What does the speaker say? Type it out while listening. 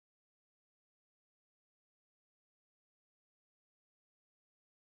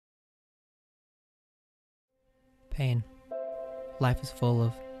Pain. Life is full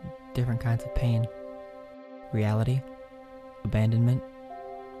of different kinds of pain. Reality, abandonment,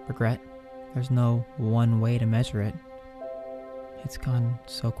 regret. There's no one way to measure it. It's gone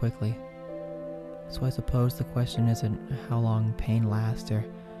so quickly. So I suppose the question isn't how long pain lasts or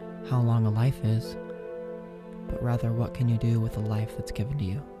how long a life is, but rather what can you do with the life that's given to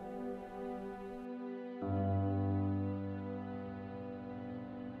you.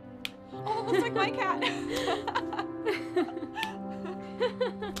 Oh, that looks like my cat.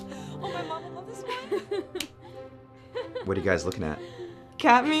 Oh, my mom will love this one. What are you guys looking at?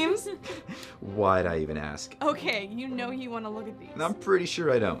 Cat memes? Why'd I even ask? Okay, you know you want to look at these. I'm pretty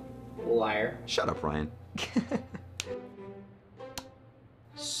sure I don't. Liar. Shut up, Ryan.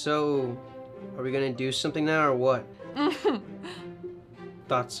 So, are we gonna do something now or what?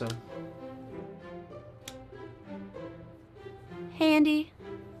 Thought so. Hey, Andy.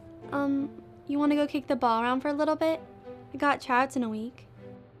 You want to go kick the ball around for a little bit? I got tryouts in a week.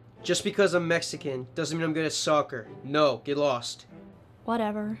 Just because I'm Mexican doesn't mean I'm good at soccer. No, get lost.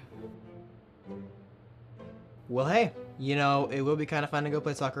 Whatever. Well, hey, you know, it will be kind of fun to go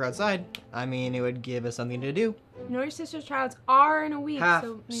play soccer outside. I mean, it would give us something to do. You know your sister's tryouts are in a week, Half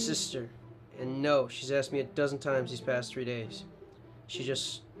so maybe... sister. And no, she's asked me a dozen times these past 3 days. She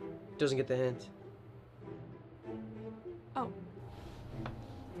just doesn't get the hint. Oh.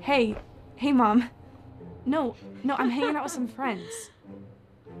 Hey, Mom. No, I'm hanging out with some friends.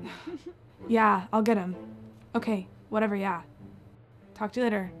 Yeah, I'll get him. Okay, whatever, yeah. Talk to you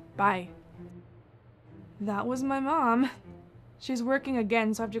later. Bye. That was my mom. She's working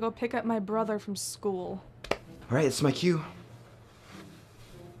again, so I have to go pick up my brother from school. All right, it's my cue.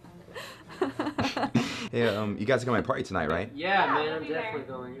 Hey, you guys are going to my party tonight, right? Yeah, man, I'm definitely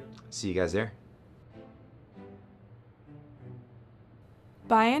going. See you guys there.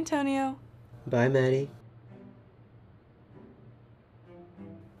 Bye, Antonio. Bye, Maddie.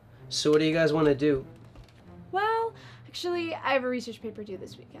 So what do you guys want to do? Well, actually, I have a research paper due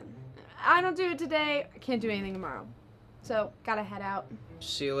this weekend. I don't do it today, I can't do anything tomorrow. So, gotta head out.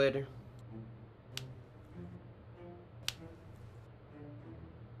 See you later.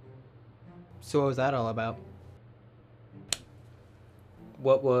 So what was that all about?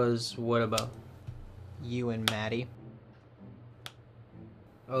 What about? You and Maddie.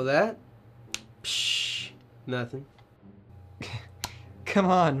 Oh, that? Psh, nothing. Come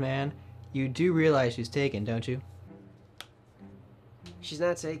on, man. You do realize she's taken, don't you? She's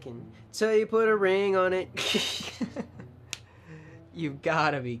not taken. Till you put a ring on it. You've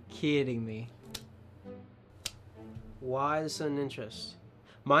gotta be kidding me. Why the sudden interest?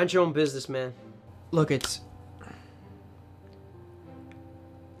 Mind your own business, man. Look,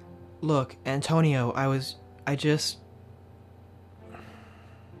 Look, Antonio, I just...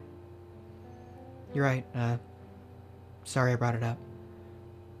 You're right, sorry I brought it up.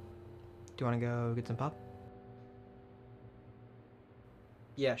 Do you wanna go get some pop?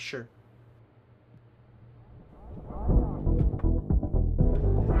 Yeah, sure.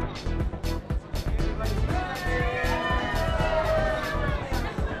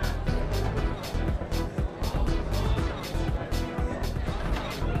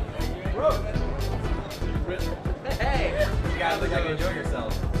 Hey! You guys look like you enjoy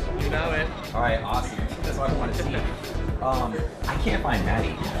yourselves. You know it. All right, awesome. That's what I want to see. I can't find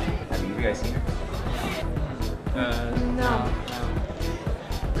Maddie. Have you guys seen her? No.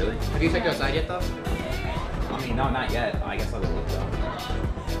 Really? Have you checked outside yet, though? I mean, no, not yet. I guess I'll go look though.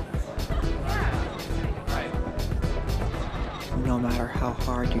 Right. No matter how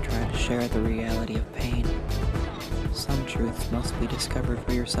hard you try to share the reality of pain, some truths must be discovered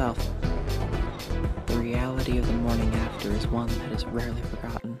for yourself. The reality of the morning after is one that is rarely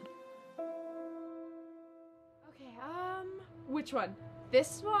forgotten. Okay, which one?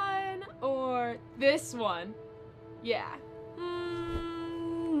 This one or this one? Yeah.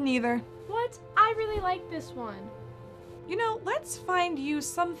 Neither. What? I really like this one. You know, let's find you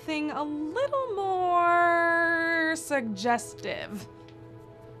something a little more suggestive.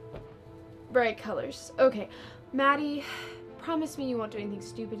 Bright colors. Okay. Maddie, promise me you won't do anything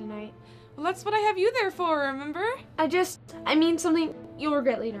stupid tonight. Well, that's what I have you there for, remember? I mean something you'll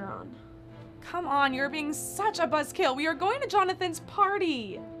regret later on. Come on, you're being such a buzzkill. We are going to Jonathan's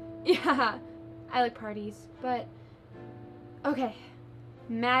party. Yeah, I like parties, but... Okay.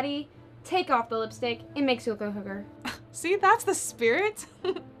 Maddie, take off the lipstick. It makes you look like a hooker. See, that's the spirit.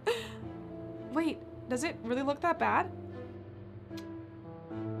 Wait, does it really look that bad?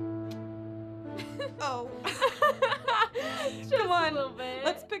 Oh. Come on, a little bit.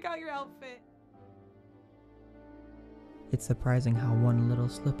 let's pick out your outfit. It's surprising how one little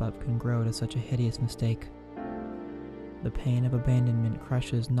slip-up can grow to such a hideous mistake. The pain of abandonment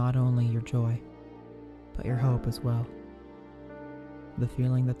crushes not only your joy, but your hope as well. The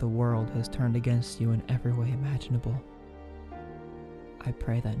feeling that the world has turned against you in every way imaginable. I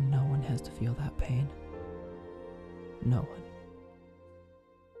pray that no one has to feel that pain. No one.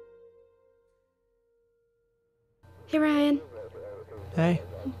 Hey Ryan, Hey,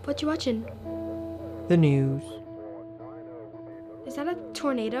 what you watching? the news. Is that a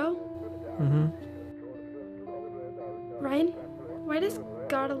tornado? Mm-hmm. Ryan, why does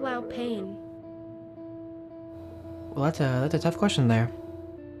God allow pain? Well, that's a tough question there.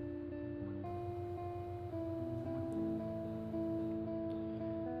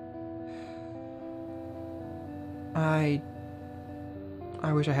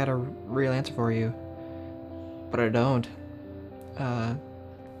 I wish I had a real answer for you, but I don't.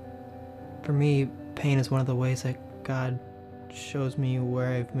 For me, pain is one of the ways that God shows me where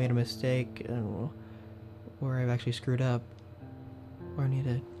I've made a mistake and where I've actually screwed up, where I need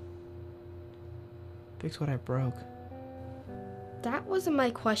to fix what I broke. That wasn't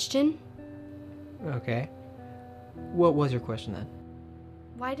my question. Okay. What was your question then?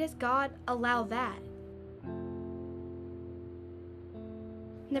 Why does God allow that?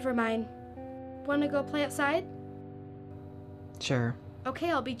 Never mind. Wanna go play outside? Sure. Okay,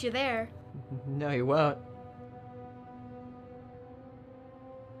 I'll beat you there. No, you won't.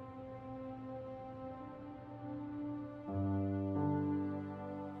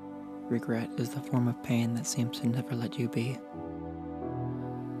 Regret is the form of pain that seems to never let you be.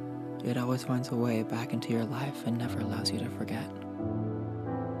 It always finds a way back into your life and never allows you to forget.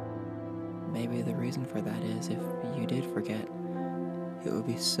 Maybe the reason for that is if you did forget, it would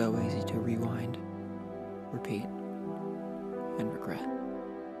be so easy to rewind, repeat, and regret.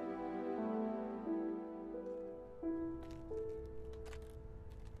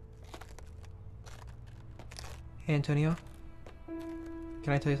 Hey, Antonio.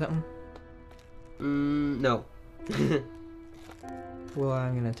 Can I tell you something? No. Well,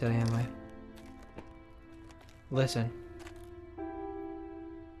 I'm gonna tell you anyway. Listen.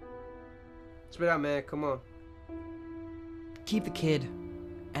 Spit out, man. Come on. Keep the kid,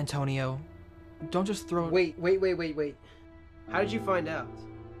 Antonio. Don't just throw it. Wait. How did you find out?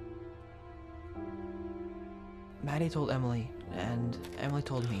 Maddie told Emily, and Emily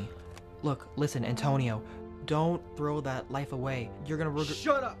told me. Look, listen, Antonio. Don't throw that life away. You're gonna regret.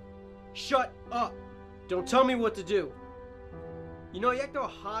 Shut up! Shut up! Don't tell me what to do. You know, you act all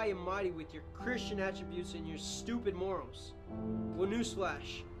high and mighty with your Christian attributes and your stupid morals. Well,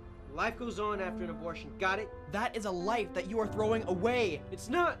 newsflash. Life goes on after an abortion. Got it? That is a life that you are throwing away. It's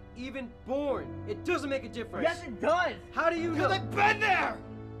not even born. It doesn't make a difference. Yes, it does. How do you know? Because I've been there.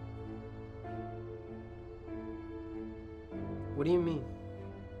 What do you mean?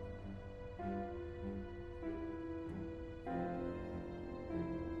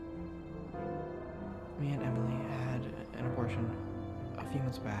 Me and Emily had an abortion a few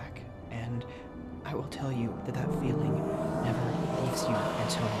months back, and I will tell you that that feeling never leaves you,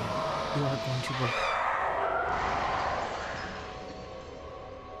 Antonio. You are going to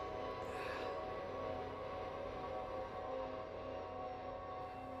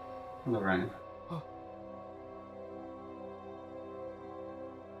Hello, Ryan. Oh.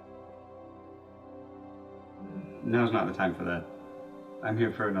 Now's not the time for that. I'm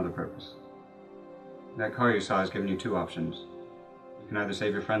here for another purpose. That car you saw has given you two options. You can either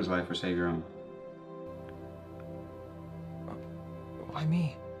save your friend's life or save your own. Why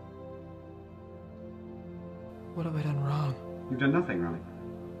me? What have I done wrong? You've done nothing wrong.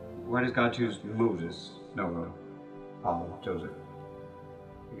 Why does God choose Moses, Noah, Paul, Joseph?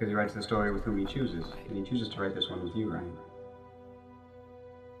 Because he writes the story with whom he chooses, and he chooses to write this one with you, Ryan.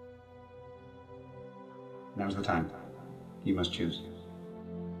 Now's the time. You must choose.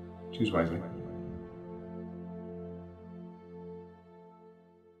 Choose wisely.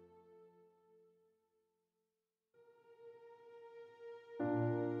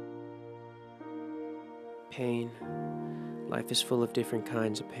 Pain. Life is full of different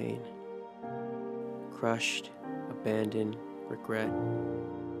kinds of pain. Crushed, abandoned, regret,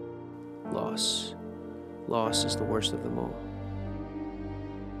 loss. Loss is the worst of them all.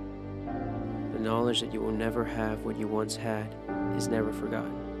 The knowledge that you will never have what you once had is never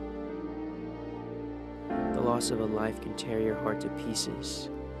forgotten. The loss of a life can tear your heart to pieces,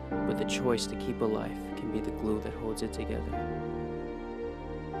 but the choice to keep a life can be the glue that holds it together.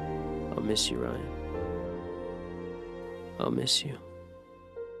 I'll miss you, Ryan. I'll miss you.